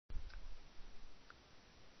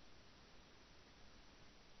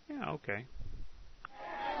Yeah, okay.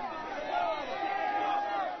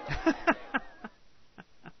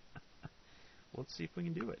 Let's see if we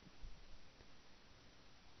can do it.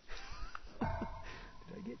 Did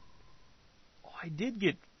I get... Oh, I did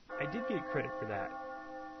get credit for that.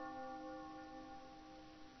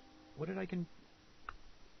 What did I can...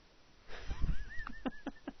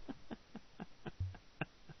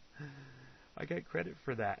 I got credit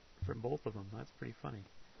for that from both of them. That's pretty funny.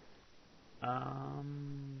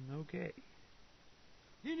 Okay.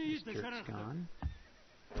 This jerk's gone.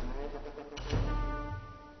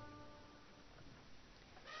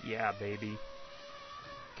 Yeah, baby.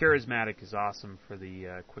 Charismatic is awesome for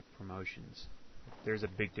the quick promotions. There's a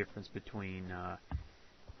big difference between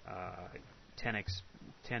 10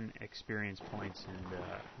 experience points and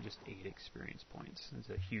just 8 experience points. It's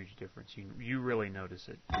a huge difference. You really notice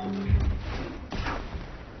it.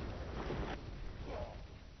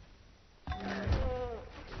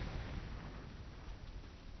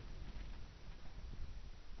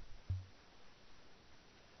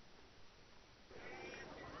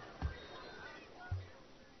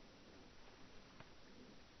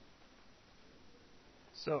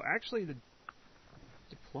 So actually, the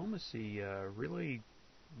diplomacy really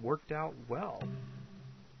worked out well.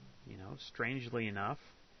 You know, strangely enough,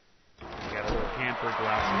 you got a little hampered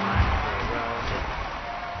last time very well.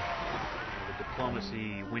 The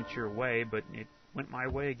diplomacy went your way, but it went my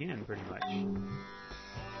way again, pretty much.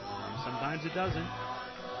 Sometimes it doesn't.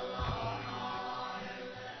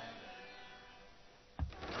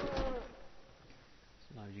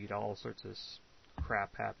 Sometimes you get all sorts of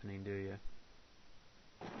crap happening to you.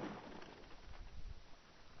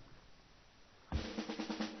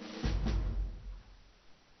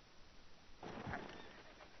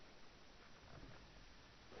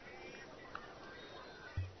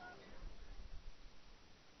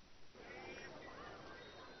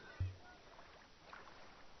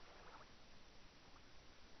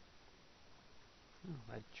 Oh,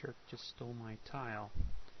 that jerk just stole my tile.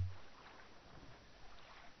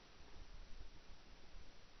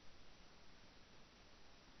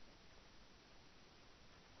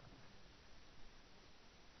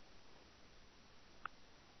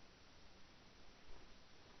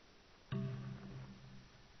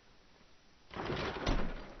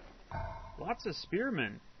 Lots of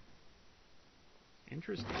spearmen.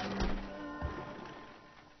 Interesting.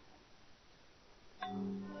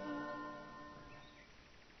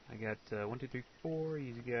 I got 1, 2, 3, 4.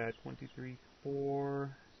 He's got 1, 2, 3,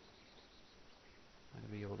 4. I'm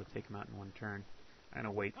gonna be able to take him out in one turn. I'm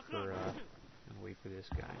gonna wait for this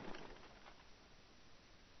guy.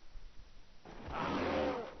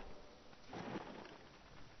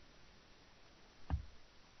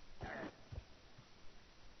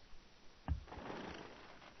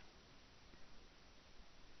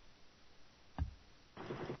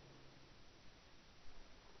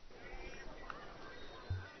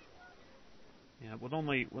 Yeah, with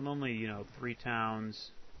only 3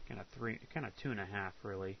 towns, kind of 2.5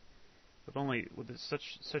 really. With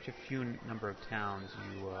such a few number of towns,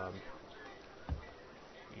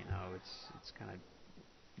 it's kind of,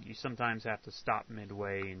 you sometimes have to stop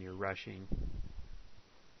midway and you're rushing.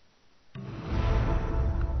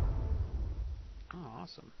 Oh,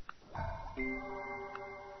 awesome.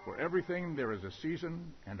 For everything there is a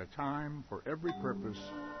season and a time for every purpose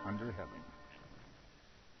under heaven.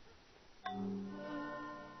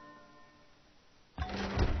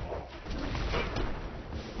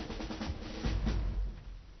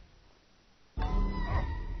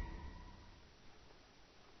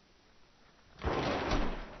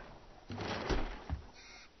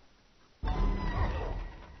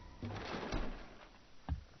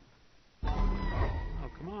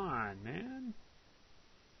 Man.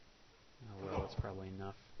 Oh well, that's probably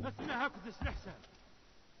enough. Oh,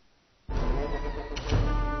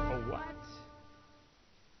 what?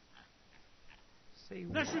 Say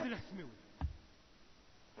what?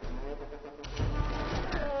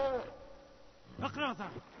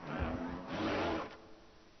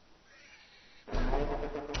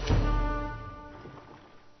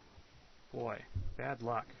 Boy, bad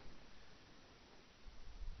luck.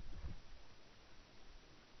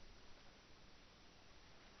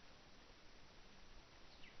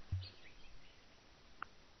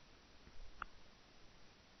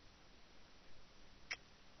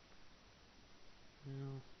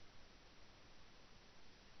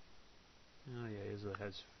 Oh yeah, Isla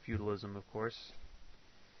has feudalism, of course.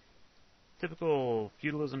 Typical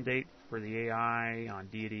feudalism date for the AI on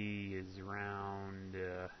Deity is around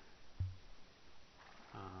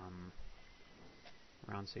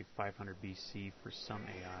say 500 BC for some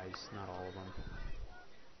AIs, not all of them.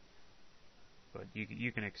 But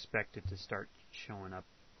you can expect it to start showing up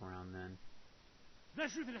around then.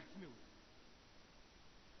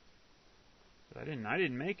 But I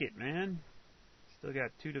didn't make it, man. Still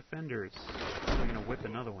got 2 defenders. I'm gonna whip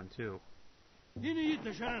another one too.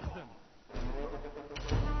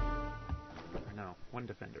 Or no, 1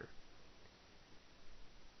 defender.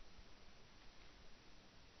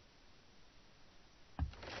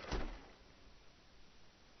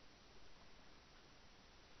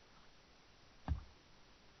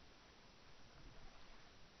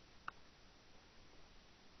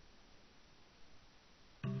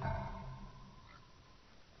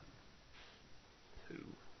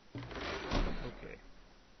 Okay.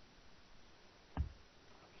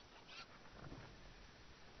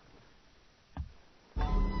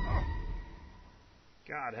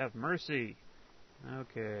 God have mercy.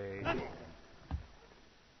 Okay.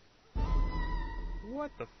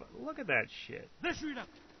 What the fuck? Look at that shit.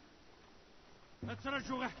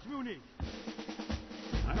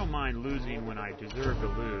 I don't mind losing when I deserve to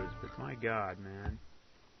lose, but my God, man.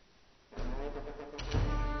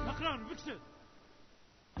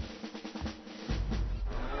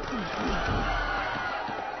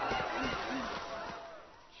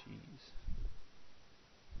 Jeez.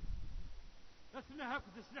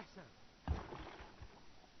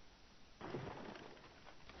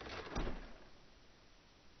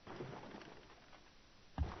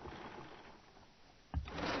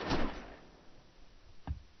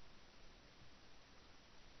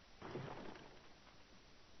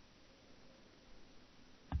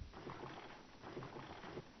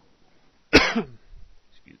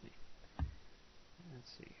 Excuse me.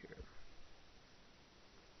 Let's see here.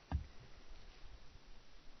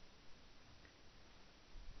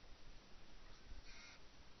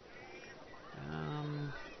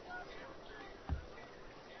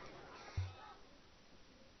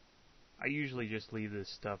 I usually just leave this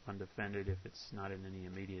stuff undefended if it's not in any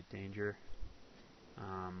immediate danger.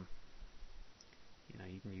 You know,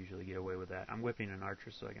 you can usually get away with that. I'm whipping an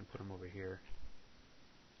archer so I can put him over here.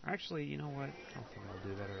 Actually, you know what? I don't think I'll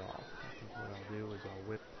do that at all. I think what I'll do is I'll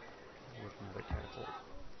whip another catapult.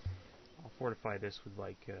 I'll fortify this with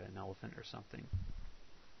like an elephant or something.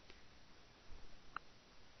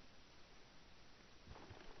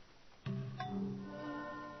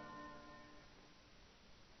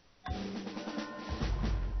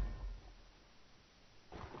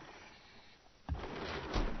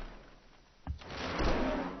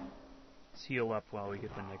 Let's heal up while we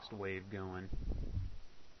get the next wave going.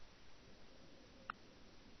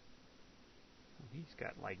 He's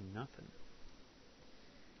got like nothing.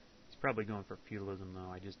 He's probably going for feudalism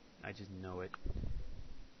though. I just know it.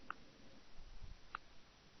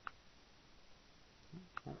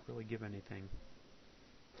 Won't really give anything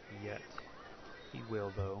yet. He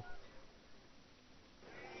will though.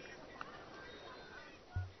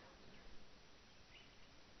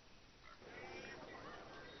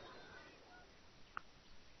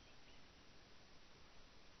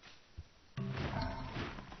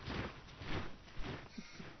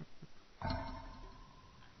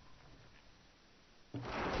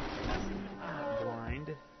 Blind.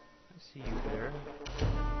 I see you there.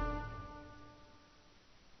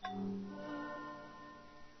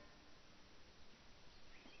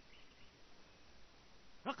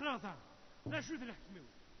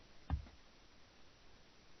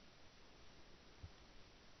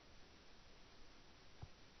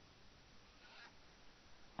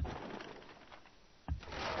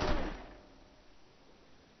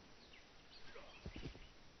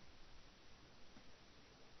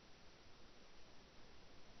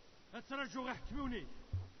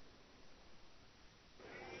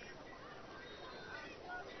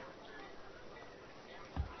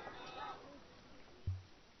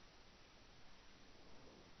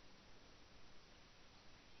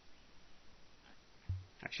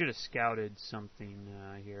 I should have scouted something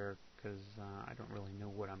here because I don't really know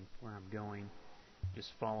where I'm going.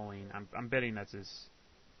 Just following. I'm betting that's his.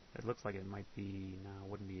 It looks like it might be. No, it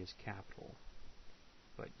wouldn't be his capital.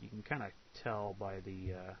 But you can kind of tell by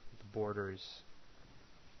the borders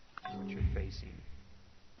what you're facing.